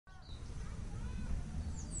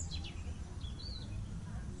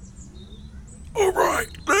Alright,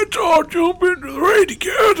 let's all jump into the raid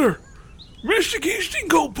together. Mr. Kingston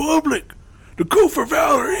go public. The call for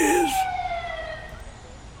valor is...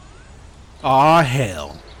 Aw,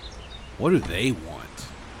 hell. What do they want?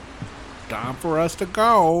 Time for us to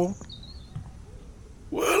go.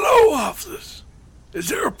 Well, hello, officers. Is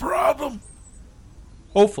there a problem?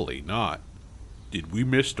 Hopefully not. Did we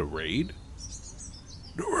miss the raid?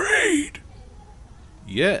 The raid?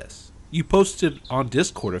 Yes. You posted on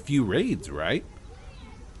Discord a few raids, right?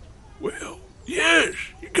 Well, yes.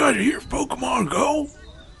 You guys hear of Pokemon Go?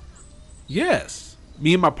 Yes.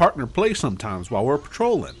 Me and my partner play sometimes while we're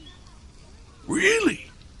patrolling. Really?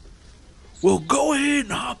 Well, go ahead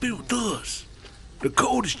and hop in with us. The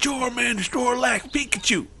code is Charmander Snorlax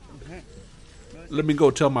Pikachu. Let me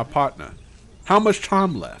go tell my partner. How much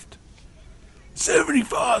time left?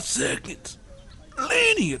 75 seconds.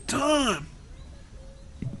 Plenty of time.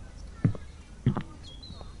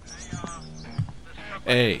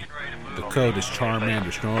 Hey, the code is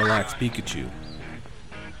Charmander Snorlax Pikachu.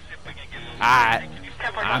 Alright,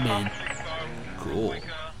 I'm in. Cool.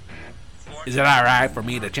 Is it alright for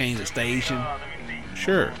me to change the station?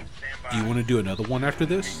 Sure. Do you want to do another one after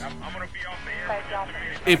this?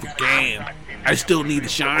 If we can. I still need the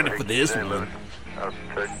shiner for this one.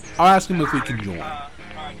 I'll ask him if we can join.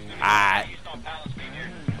 Alright.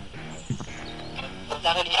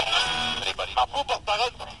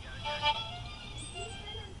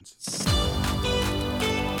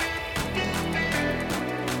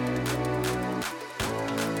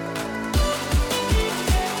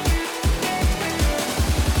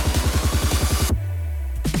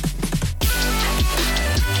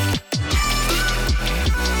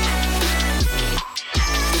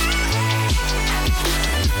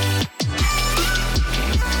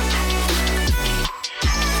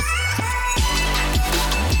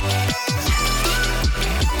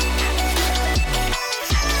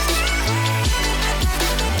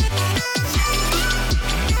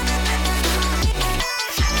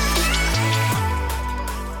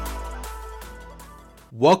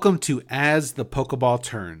 Welcome to As the Pokeball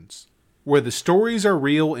Turns, where the stories are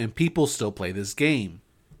real and people still play this game.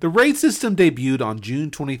 The raid system debuted on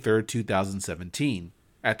June 23, 2017.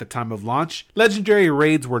 At the time of launch, legendary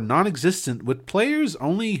raids were non-existent, with players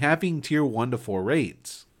only having tier 1 to 4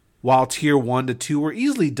 raids. While tier 1 to 2 were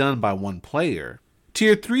easily done by one player,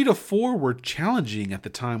 tier 3 to 4 were challenging at the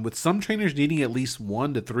time, with some trainers needing at least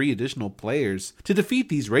 1 to 3 additional players to defeat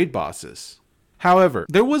these raid bosses. However,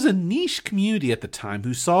 there was a niche community at the time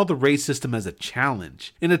who saw the raid system as a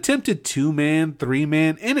challenge and attempted 2-man,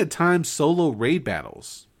 3-man, and at times solo raid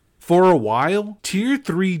battles. For a while, Tier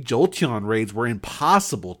 3 Jolteon raids were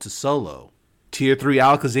impossible to solo. Tier 3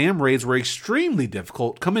 Alakazam raids were extremely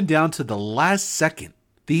difficult, coming down to the last second.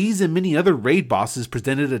 These and many other raid bosses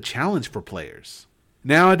presented a challenge for players.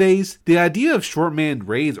 Nowadays, the idea of short-manned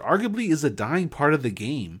raids arguably is a dying part of the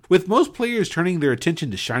game, with most players turning their attention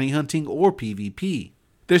to shiny hunting or PvP.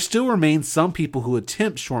 There still remain some people who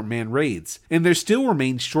attempt short-man raids, and there still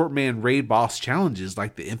remain short-man raid boss challenges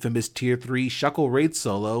like the infamous Tier 3 Shuckle Raid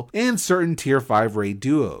Solo and certain Tier 5 raid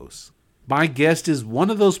duos. My guest is one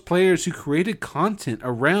of those players who created content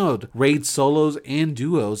around raid solos and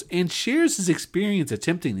duos and shares his experience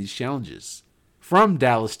attempting these challenges. From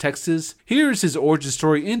Dallas, Texas, here's his origin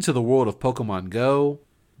story into the world of Pokemon Go.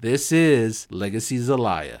 This is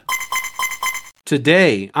LegacyZelaya.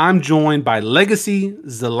 Today, I'm joined by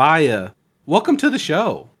LegacyZelaya. Welcome to the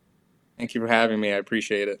show. Thank you for having me. I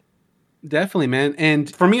appreciate it. Definitely, man.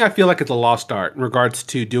 And for me, I feel like it's a lost art in regards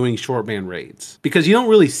to doing short man raids, because you don't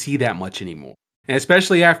really see that much anymore. And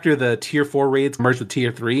especially after the Tier 4 raids merged with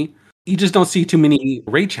Tier 3, you just don't see too many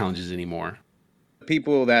raid challenges anymore.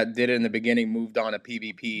 People that did it in the beginning moved on to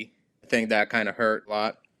PvP. I think that kind of hurt a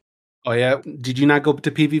lot. Oh yeah? Did you not go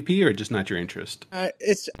to PvP or just not your interest?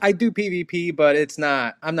 I do PvP, but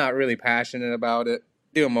I'm not really passionate about it. I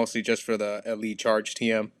do it mostly just for the elite charge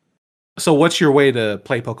TM. So what's your way to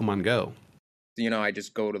play Pokemon Go? I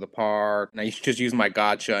just go to the park and I just use my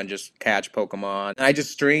gacha and just catch Pokemon. And I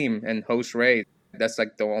just stream and host raids. That's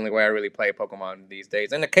like the only way I really play Pokemon these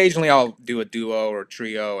days. And occasionally I'll do a duo or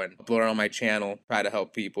trio and upload it on my channel, try to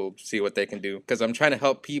help people see what they can do. Because I'm trying to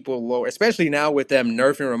help people lower, especially now with them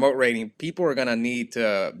nerfing remote raiding, people are going to need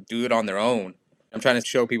to do it on their own. I'm trying to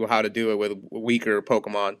show people how to do it with weaker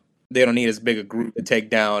Pokemon. They don't need as big a group to take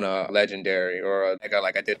down a legendary or a mega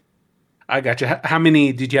like I did. I gotcha. How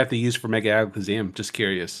many did you have to use for Mega Alakazam? Just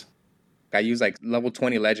curious. I used like level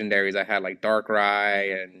 20 legendaries. I had like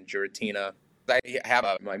Darkrai and Giratina. I have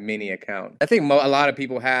my mini account. I think a lot of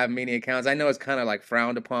people have mini accounts. I know it's kind of like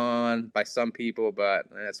frowned upon by some people, but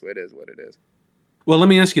that's what it is. Well, let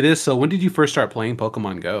me ask you this. So, when did you first start playing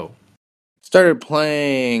Pokemon Go? Started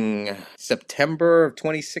playing September of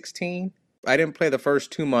 2016. I didn't play the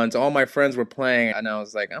first 2 months. All my friends were playing, and I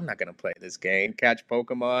was like, I'm not gonna play this game. Catch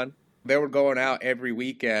Pokemon. They were going out every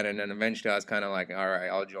weekend, and then eventually I was kind of like, all right,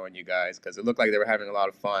 I'll join you guys because it looked like they were having a lot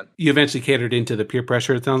of fun. You eventually catered into the peer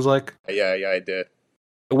pressure, it sounds like. Yeah, yeah, I did.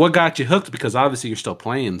 What got you hooked? Because obviously you're still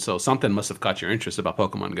playing, so something must have caught your interest about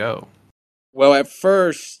Pokemon Go. Well, at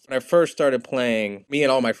first, when I first started playing, me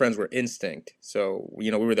and all my friends were Instinct. So, we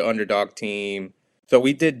were the underdog team. So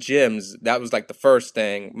we did gyms. That was like the first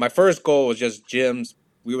thing. My first goal was just gyms.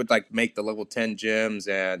 We would like make the level 10 gyms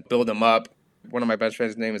and build them up. One of my best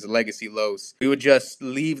friends' name is LegacyZelaya. We would just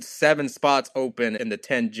leave 7 spots open in the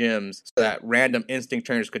 10 gyms so that random Instinct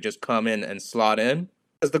trainers could just come in and slot in.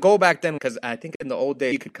 Because the goal back then, because I think in the old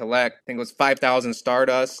days you could collect, I think it was 5,000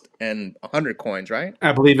 Stardust and 100 coins, right?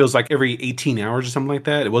 I believe it was like every 18 hours or something like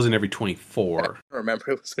that. It wasn't every I 24. don't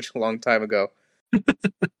remember. It was such a long time ago.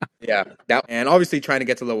 Yeah, that and obviously trying to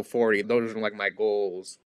get to level 40. Those were like my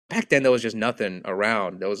goals. Back then, there was just nothing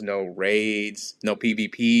around. There was no raids, no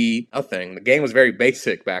PvP, nothing. The game was very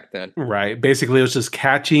basic back then. Right. Basically, it was just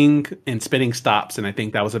catching and spinning stops, and I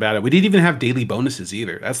think that was about it. We didn't even have daily bonuses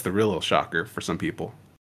either. That's the real shocker for some people.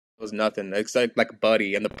 It was nothing. It's like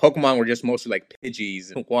Buddy, and the Pokemon were just mostly like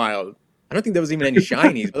Pidgeys and wild. I don't think there was even any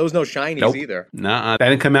shinies. There was no shinies Nope. either. Nah, that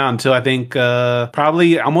didn't come out until I think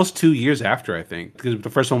probably almost 2 years after, I think. Because the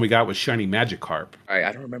first one we got was Shiny Magikarp. I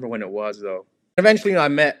don't remember when it was though. Eventually, I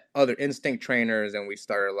met other Instinct trainers, and we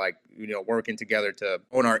started like working together to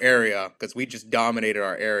own our area because we just dominated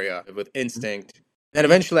our area with Instinct. And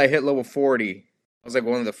eventually, I hit level 40. I was like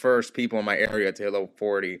one of the first people in my area to hit level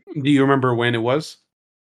 40. It Do you remember when it was?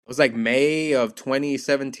 was like May of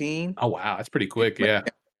 2017. Oh, wow. That's pretty Yeah, quick. Yeah.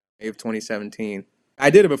 May of 2017. I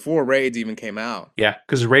did it before raids even came out. Yeah.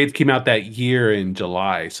 Because Raids came out that year in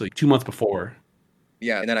July. So 2 months before.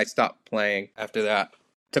 Yeah, and then I stopped playing after that.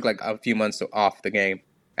 Took like a few months off the game.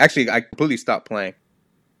 Actually, I completely stopped playing.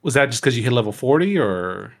 Was that just because you hit level 40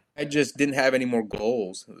 or? I just didn't have any more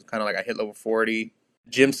goals. It was kind of like I hit level 40.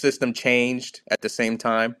 Gym system changed at the same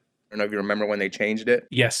time. I don't know if you remember when they changed it.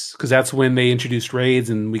 Yes, because that's when they introduced raids,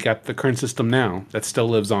 and we got the current system now that still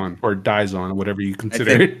lives on or dies on, whatever you I consider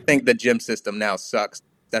think it. think the gym system now sucks.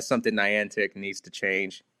 That's something Niantic needs to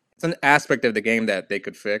change. It's an aspect of the game that they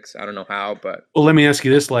could fix. I don't know how, but Well, let me ask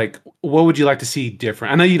you this: like, what would you like to see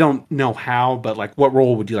different? I know you don't know how, but like, what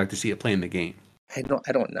role would you like to see it play in the game? I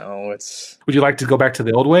don't know. It's Would you like to go back to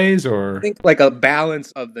the old ways, I or? think like a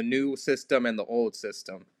balance of the new system and the old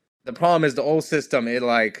system. The problem is the old system. It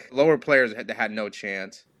like lower players had no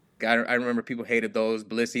chance. I remember people hated those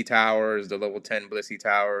Blissey towers, the level 10 Blissey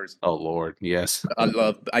towers. Oh Lord, yes.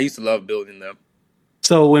 I used to love building them.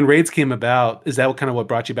 So when raids came about, is that what kind of what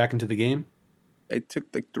brought you back into the game? I took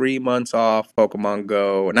like 3 months off Pokemon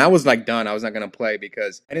Go, and I was like done. I was not gonna play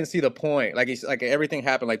because I didn't see the point. Like everything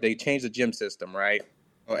happened. Like they changed the gym system, right?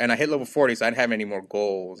 And I hit level 40, so I didn't have any more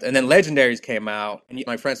goals. And then legendaries came out, and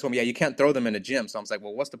my friends told me, yeah, you can't throw them in the gym. So I was like,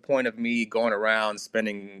 well, what's the point of me going around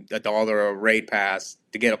spending $1 a raid pass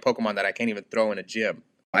to get a Pokemon that I can't even throw in a gym?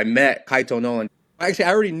 I met Kaito Nolan. Actually,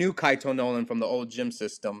 I already knew Kaito Nolan from the old gym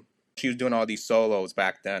system. She was doing all these solos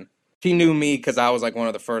back then. She knew me because I was like one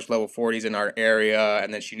of the first level 40s in our area,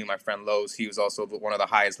 and then she knew my friend Lowe's. He was also one of the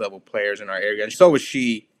highest level players in our area, and so was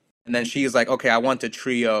she. And then she was like, okay, I want to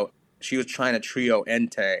trio. She was trying to trio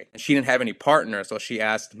Entei, and she didn't have any partner, so she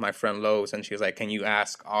asked my friend Lowe's, and she was like, can you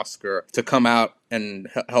ask Oscar to come out and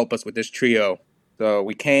help us with this trio? So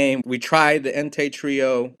we came, we tried the Entei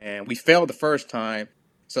trio, and we failed the first time.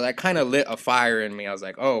 So that kind of lit a fire in me. I was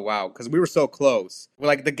like, oh, wow, because we were so close.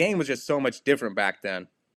 Like, the game was just so much different back then.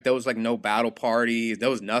 There was like no battle parties. There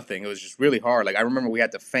was nothing. It was just really hard. Like I remember we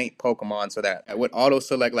had to feint Pokemon so that I would auto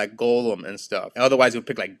select like Golem and stuff. Otherwise, it would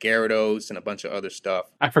pick like Gyarados and a bunch of other stuff.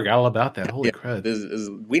 I forgot all about that. Holy Yeah,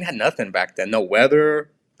 crud! we had nothing back then. No weather.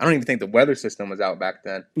 I don't even think the weather system was out back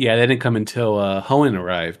then. Yeah, that didn't come until Hoenn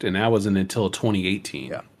arrived, and that wasn't until 2018.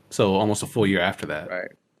 Yeah, So almost a full year after that. right.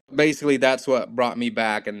 Basically, that's what brought me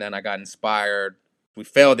back, and then I got inspired. We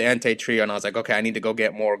failed the Entei trio, and I was like, okay, I need to go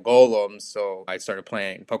get more golems. So I started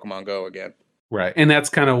playing Pokemon Go again. Right. And that's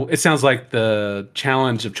kind of, it sounds like the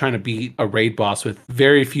challenge of trying to beat a raid boss with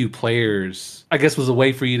very few players, I guess was a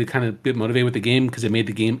way for you to kind of get motivated with the game because it made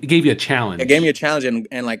the game, it gave you a challenge. It gave me a challenge,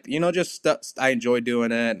 and like, just stuff, I enjoy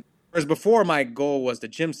doing it. Whereas before, my goal was the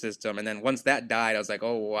gym system, and then once that died, I was like,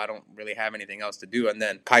 oh, well, I don't really have anything else to do. And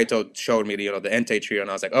then Kaito showed me the Entei trio, and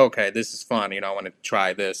I was like, okay, this is fun. I want to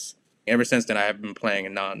try this. Ever since then, I have been playing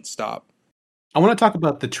it nonstop. I want to talk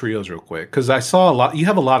about the trios real quick because I saw a lot. You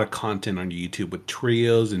have a lot of content on YouTube with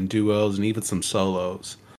trios and duos and even some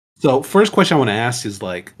solos. So, first question I want to ask is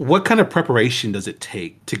like, what kind of preparation does it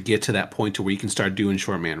take to get to that point to where you can start doing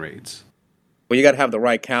short man raids? Well, you got to have the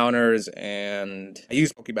right counters, and I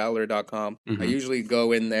use PokeBattler.com. I Mm-hmm. usually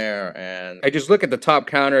go in there and I just look at the top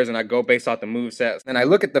counters and I go based off the move sets. And I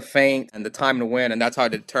look at the feint and the time to win, and that's how I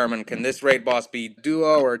determine can this raid boss be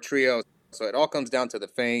duo or trio. So it all comes down to the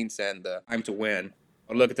feints and the time to win.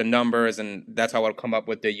 I look at the numbers, and that's how I'll come up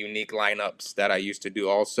with the unique lineups that I used to do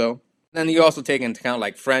also. Then you also take into account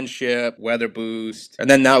like friendship, weather boost, and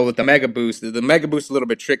then now with the mega boost, the mega boost is a little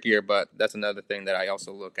bit trickier, but that's another thing that I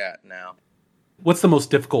also look at now. What's the most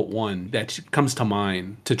difficult one that comes to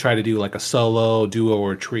mind to try to do like a solo, duo,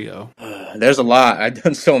 or trio? There's a lot. I've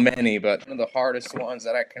done so many, but one of the hardest ones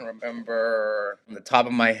that I can remember from the top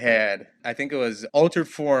of my head, I think it was Altered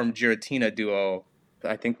Form Giratina Duo.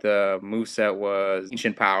 I think the moveset was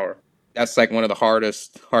Ancient Power. That's like one of the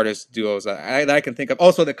hardest duos that I can think of.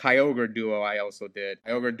 Also, the Kyogre duo I also did.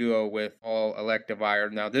 Kyogre duo with all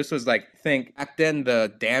Electivire. Now, this was like, think back then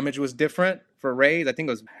the damage was different for raids. I think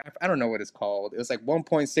it was, I don't know what it's called. It was like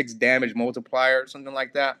 1.6 damage multiplier, something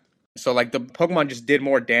like that. So like the Pokemon just did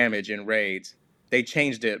more damage in raids. They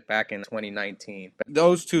changed it back in 2019. But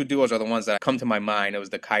those two duos are the ones that come to my mind. It was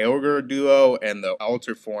the Kyogre duo and the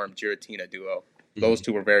Alter Form Giratina duo. Those Mhm.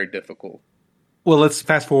 two were very difficult. Well, let's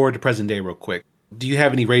fast forward to present day real quick. Do you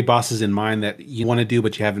have any raid bosses in mind that you want to do,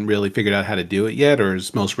 but you haven't really figured out how to do it yet, or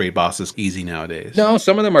is most raid bosses easy nowadays? No,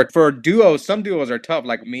 some of them are for duos. Some duos are tough,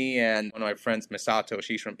 like me and one of my friends, Misato.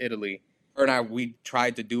 She's from Italy. Her and I, we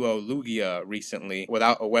tried to duo Lugia recently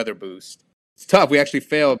without a weather boost. It's tough. We actually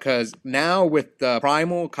failed because now with the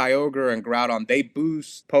Primal, Kyogre, and Groudon, they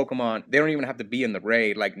boost Pokemon. They don't even have to be in the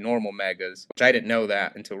raid like normal Megas, which I didn't know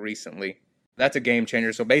that until recently. That's a game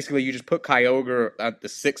changer. So basically, you just put Kyogre at the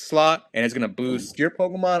sixth slot, and it's gonna boost your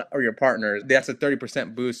Pokemon or your partners. That's a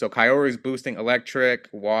 30% boost. So Kyogre is boosting Electric,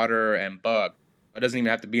 Water, and Bug. It doesn't even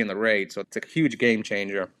have to be in the raid, so it's a huge game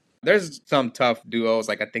changer. There's some tough duos,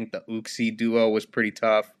 like I think the Uxie duo was pretty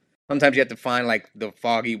tough. Sometimes you have to find like the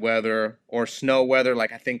foggy weather or snow weather.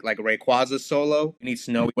 Like I think like Rayquaza solo, you need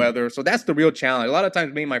snowy weather. So that's the real challenge. A lot of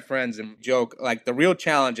times me and my friends and joke like the real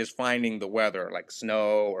challenge is finding the weather, like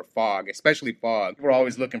snow or fog, especially fog. We're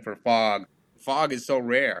always looking for fog. Fog is so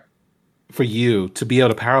rare. For you to be able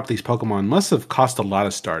to power up these Pokemon must have cost a lot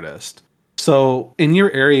of Stardust. So, in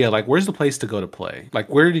your area, like, where's the place to go to play? Like,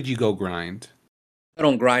 where did you go grind? I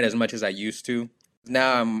don't grind as much as I used to.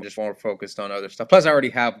 Now I'm just more focused on other stuff. Plus, I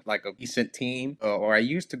already have like a decent team. Or I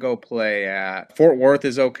used to go play at Fort Worth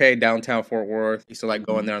is okay, downtown Fort Worth. I used to like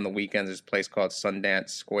going there on the weekends. There's a place called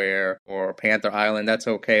Sundance Square or Panther Island. That's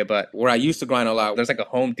okay. But where I used to grind a lot, there's like a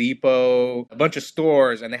Home Depot, a bunch of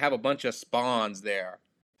stores, and they have a bunch of spawns there.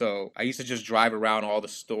 So I used to just drive around all the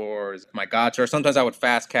stores, my gotcha, or sometimes I would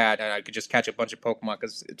fast catch and I could just catch a bunch of Pokemon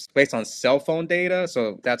because it's based on cell phone data.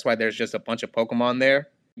 So that's why there's just a bunch of Pokemon there.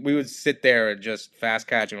 We would sit there and just fast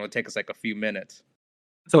catch and it would take us like a few minutes.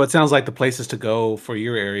 So, it sounds like the places to go for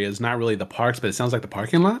your area is not really the parks, but it sounds like the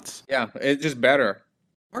parking lots? Yeah, it's just better.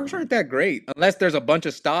 Parks aren't that great unless there's a bunch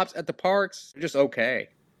of stops at the parks. They're just okay.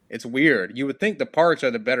 It's weird. You would think the parks are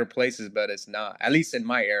the better places, but it's not. At least in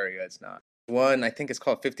my area, it's not. One, I think it's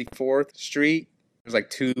called 54th Street. There's like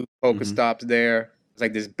two Hmm. Pokestops there. It's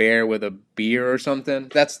like this bear with a beer or something.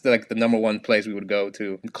 That's like the number one place we would go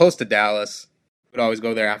to. Close to Dallas. We'd always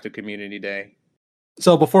go there after Community Day.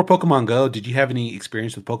 So, before Pokemon Go, did you have any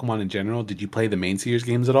experience with Pokemon in general? Did you play the main series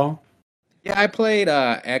games at all? Yeah, I played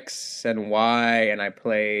X and Y, and I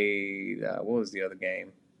played what was the other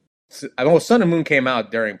game? Well, Sun and Moon came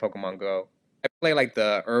out during Pokemon Go. I played like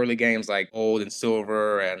the early games like Gold and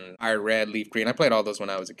Silver and Fire Red, Leaf Green. I played all those when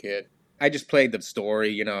I was a kid. I just played the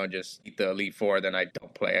story, just beat the Elite Four, then I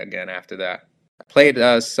don't play again after that. I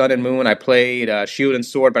played Sun and Moon. I played Shield and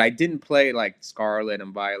Sword, but I didn't play like Scarlet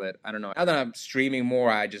and Violet. I don't know. Now that I'm streaming more,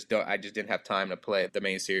 I just don't. I just didn't have time to play the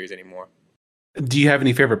main series anymore. Do you have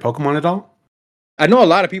any favorite Pokemon at all? I know a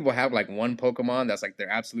lot of people have like one Pokemon that's like their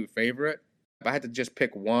absolute favorite. If I had to just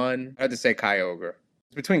pick one, I had to say Kyogre.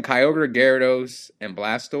 It's between Kyogre, Gyarados, and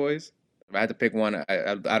Blastoise. If I had to pick one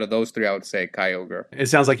out of those three, I would say Kyogre. It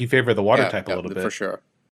sounds like you favor the water Yeah, type a yeah, little for bit. sure.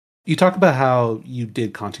 You talk about how you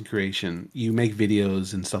did content creation, you make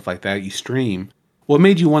videos and stuff like that, you stream. What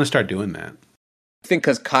made you want to start doing that? I think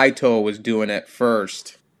because Kaito was doing it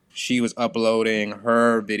first, she was uploading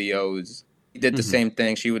her videos. She did the Hmm. same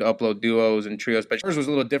thing. She would upload duos and trios, but hers was a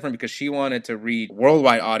little different because she wanted to reach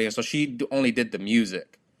worldwide audience, so she only did the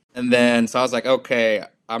music. And then, so I was like, okay,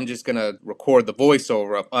 I'm just gonna record the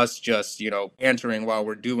voiceover of us just, answering while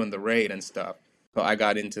we're doing the raid and stuff. So I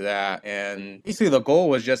got into that, and basically the goal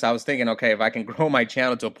was just, I was thinking, okay, if I can grow my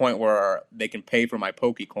channel to a point where they can pay for my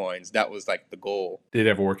Pokecoins, that was like the goal. Did it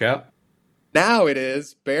ever work out? Now it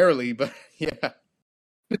is, barely, but yeah.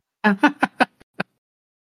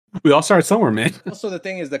 We all start somewhere, man. Also, the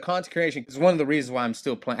thing is, the content creation is one of the reasons why I'm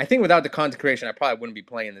still playing. I think without the content creation, I probably wouldn't be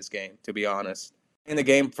playing this game, to be honest. In the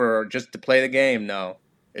game for just to play the game, no.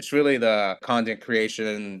 It's really the content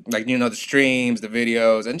creation, like, the streams, the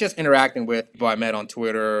videos, and just interacting with people I met on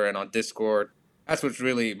Twitter and on Discord. That's what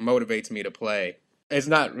really motivates me to play. It's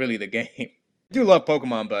not really the game. I do love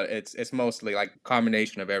Pokemon, but it's mostly like a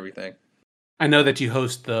combination of everything. I know that you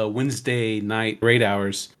host the Wednesday night raid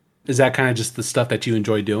hours. Is that kind of just the stuff that you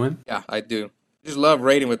enjoy doing? Yeah, I do. I just love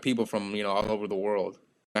raiding with people from, all over the world.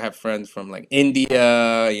 I have friends from like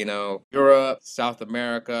India, Europe, South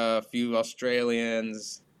America, a few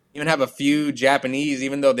Australians, even have a few Japanese,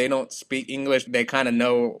 even though they don't speak English, they kind of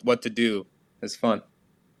know what to do. It's fun.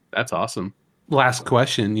 That's awesome. Last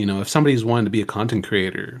question, if somebody's wanting to be a content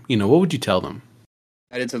creator, what would you tell them?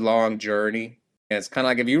 It's a long journey. And it's kind of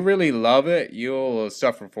like if you really love it, you'll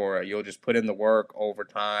suffer for it. You'll just put in the work over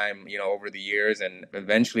time, over the years, and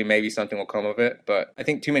eventually maybe something will come of it. But I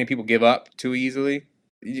think too many people give up too easily.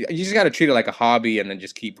 You just got to treat it like a hobby and then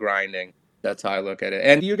just keep grinding. That's how I look at it.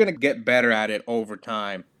 And you're going to get better at it over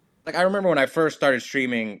time. Like, I remember when I first started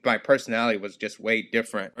streaming, my personality was just way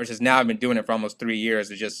different. Versus now I've been doing it for almost 3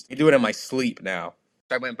 years. I do it in my sleep now.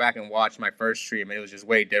 I went back and watched my first stream and it was just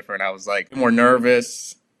way different. I was like more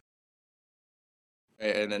nervous.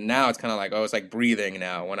 And then now it's kind of like, it's like breathing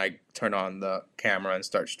now when I turn on the camera and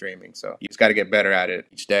start streaming. So you just got to get better at it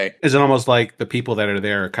each day. Is it almost like the people that are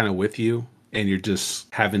there are kind of with you and you're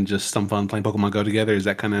just having just some fun playing Pokemon Go together? Is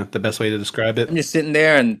that kind of the best way to describe it? I'm just sitting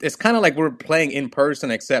there and it's kind of like we're playing in person,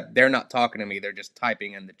 except they're not talking to me. They're just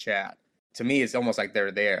typing in the chat. To me, it's almost like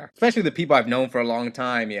they're there. Especially the people I've known for a long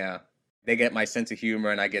time. Yeah. They get my sense of humor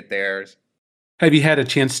and I get theirs. Have you had a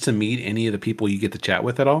chance to meet any of the people you get to chat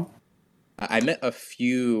with at all? I met a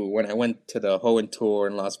few when I went to the Hoenn tour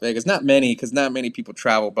in Las Vegas. Not many, because not many people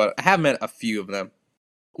travel, but I have met a few of them.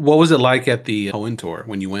 What was it like at the Hoenn tour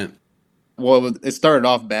when you went? Well, it started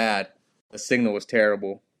off bad. The signal was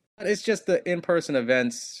terrible. It's just the in-person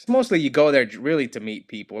events. Mostly you go there really to meet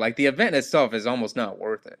people. Like, the event itself is almost not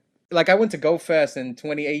worth it. Like, I went to GoFest in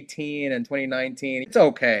 2018 and 2019. It's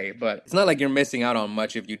okay, but it's not like you're missing out on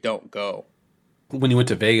much if you don't go. When you went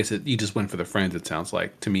to Vegas, you just went for the friends, it sounds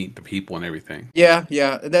like, to meet the people and everything. Yeah.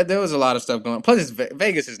 There was a lot of stuff going on. Plus,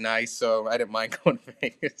 Vegas is nice, so I didn't mind going to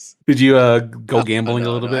Vegas. Did you go gambling a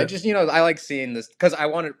little bit? I just, I like seeing this because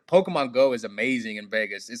Pokemon Go is amazing in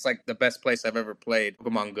Vegas. It's like the best place I've ever played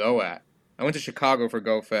Pokemon Go at. I went to Chicago for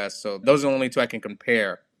Go Fest, so those are the only two I can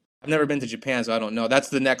compare. I've never been to Japan, so I don't know. That's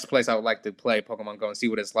the next place I would like to play Pokemon Go and see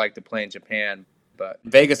what it's like to play in Japan. But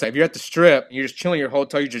Vegas, if you're at the Strip, you're just chilling in your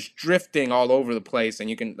hotel, you're just drifting all over the place,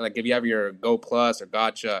 and you can, like, if you have your Go Plus or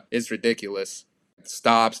Gotcha, it's ridiculous. It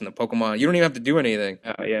stops and the Pokemon, you don't even have to do anything.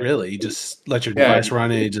 Yeah. Really? You just let your device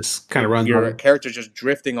run and it just kind of runs. Your character's just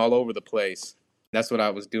drifting all over the place. That's what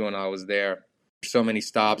I was doing. I was there. So many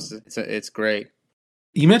stops. It's great.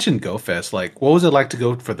 You mentioned Go Fest. Like, what was it like to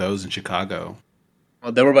go for those in Chicago?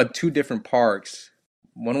 Well, there were about two different parks.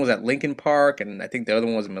 One was at Lincoln Park, and I think the other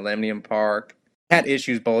one was Millennium Park. Had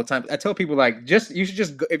issues both times. I tell people, like, you should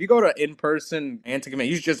just go, if you go to in-person antique event,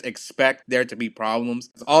 you should just expect there to be problems.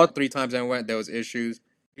 All 3 times I went, there was issues.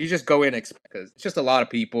 You just go in because it's just a lot of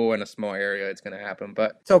people in a small area. It's gonna happen,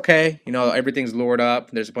 but it's okay. Everything's lured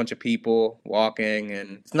up. There's a bunch of people walking,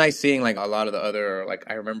 and it's nice seeing like a lot of the other. Like,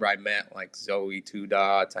 I remember I met like Zoe Two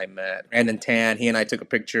Dots. I met Brandon Tan. He and I took a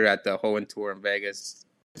picture at the Hoenn tour in Vegas.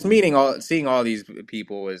 Seeing all these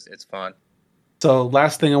people it's fun. So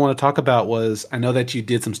last thing I want to talk about was, I know that you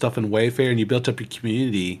did some stuff in Wayfair and you built up your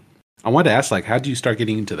community. I wanted to ask, like, how did you start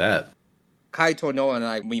getting into that? Kaito Noah and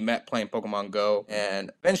I, we met playing Pokemon Go,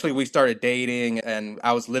 and eventually we started dating, and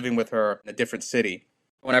I was living with her in a different city.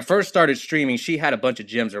 When I first started streaming, she had a bunch of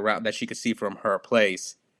gyms around that she could see from her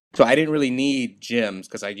place. So I didn't really need gyms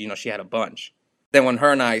because she had a bunch. Then when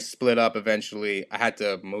her and I split up eventually, I had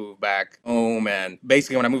to move back home. And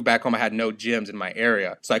basically when I moved back home, I had no gyms in my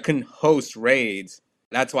area. So I couldn't host raids.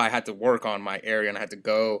 That's why I had to work on my area and I had to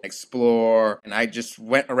go explore. And I just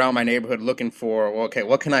went around my neighborhood looking for, okay,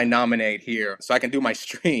 what can I nominate here so I can do my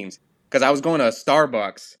streams? Because I was going to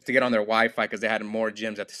Starbucks to get on their Wi-Fi because they had more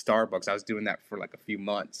gyms at the Starbucks. I was doing that for like a few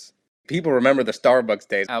months. People remember the Starbucks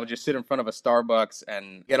days. I would just sit in front of a Starbucks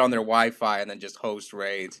and get on their Wi-Fi and then just host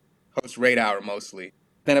raids. Host raid hour mostly.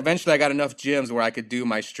 Then eventually I got enough gyms where I could do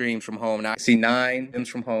my streams from home. Now I see 9 gyms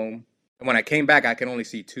from home. And when I came back, I could only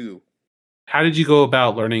see 2. How did you go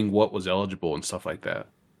about learning what was eligible and stuff like that?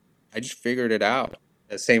 I just figured it out.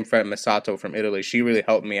 The same friend Misato from Italy, she really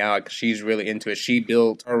helped me out because she's really into it. She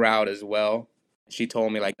built her route as well. She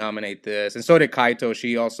told me like nominate this, and so did Kaito.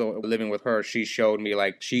 She also living with her. She showed me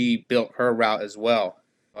like she built her route as well.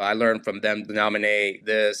 I learned from them to nominate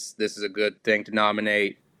this. This is a good thing to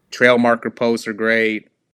nominate. Trail marker posts are great.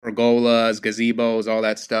 Pergolas, gazebos, all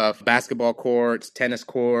that stuff. Basketball courts, tennis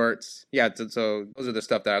courts. Yeah, so those are the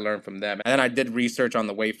stuff that I learned from them. And then I did research on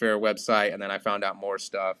the Wayfair website, and then I found out more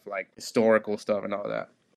stuff, like historical stuff and all that.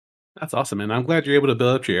 That's awesome, man. I'm glad you're able to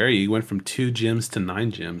build up your area. You went from 2 gyms to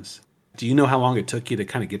 9 gyms. Do you know how long it took you to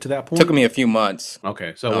kind of get to that point? It took me a few months.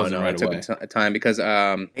 Okay, so it wasn't right away. It took time because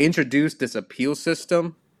they introduced this appeal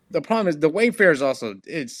system. The problem is the Wayfair is also,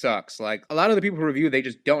 it sucks. Like a lot of the people who review, they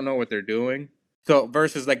just don't know what they're doing. So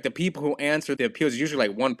versus like the people who answer the appeals, usually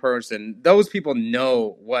like one person. Those people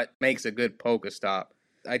know what makes a good Pokestop.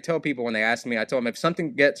 I tell people when they ask me, I tell them if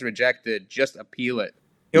something gets rejected, just appeal it.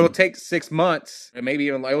 It'll take 6 months, or maybe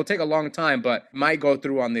even it will take a long time, but it might go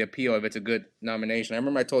through on the appeal if it's a good nomination. I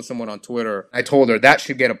remember I told someone on Twitter, I told her that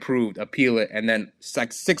should get approved, appeal it, and then it's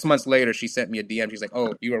like 6 months later, she sent me a DM. She's like,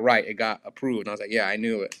 "Oh, you were right, it got approved." And I was like, "Yeah, I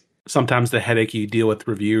knew it." Sometimes the headache you deal with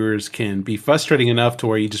reviewers can be frustrating enough to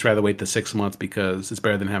where you just rather wait the 6 months because it's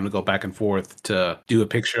better than having to go back and forth to do a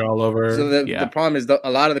picture all over. So the problem is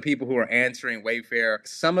a lot of the people who are answering Wayfair,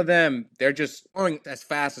 some of them, they're just going as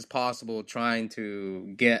fast as possible trying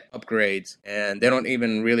to get upgrades. And they don't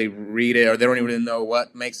even really read it, or they don't even know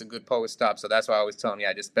what makes a good Pokestop. So that's why I always tell them,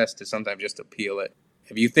 yeah, it's best to sometimes just appeal it.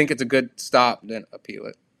 If you think it's a good stop, then appeal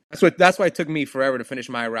it. That's why it took me forever to finish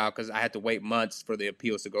my route, because I had to wait months for the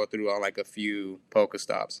appeals to go through on like a few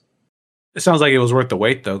Pokestops. It sounds like it was worth the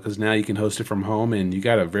wait, though, because now you can host it from home, and you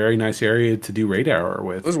got a very nice area to do raid hour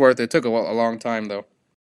with. It was worth it. It took a long time, though.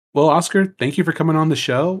 Well, Oscar, thank you for coming on the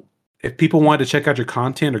show. If people wanted to check out your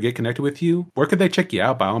content or get connected with you, where could they check you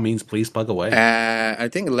out? By all means, please plug away. I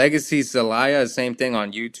think LegacyZelaya, same thing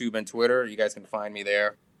on YouTube and Twitter. You guys can find me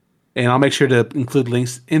there. And I'll make sure to include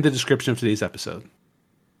links in the description of today's episode.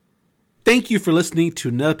 Thank you for listening to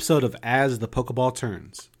an episode of As the Pokeball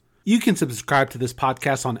Turns. You can subscribe to this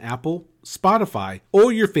podcast on Apple, Spotify,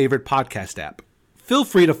 or your favorite podcast app. Feel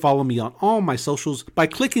free to follow me on all my socials by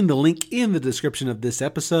clicking the link in the description of this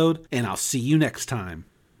episode, and I'll see you next time.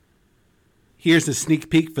 Here's a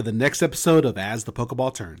sneak peek for the next episode of As the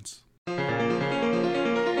Pokeball Turns.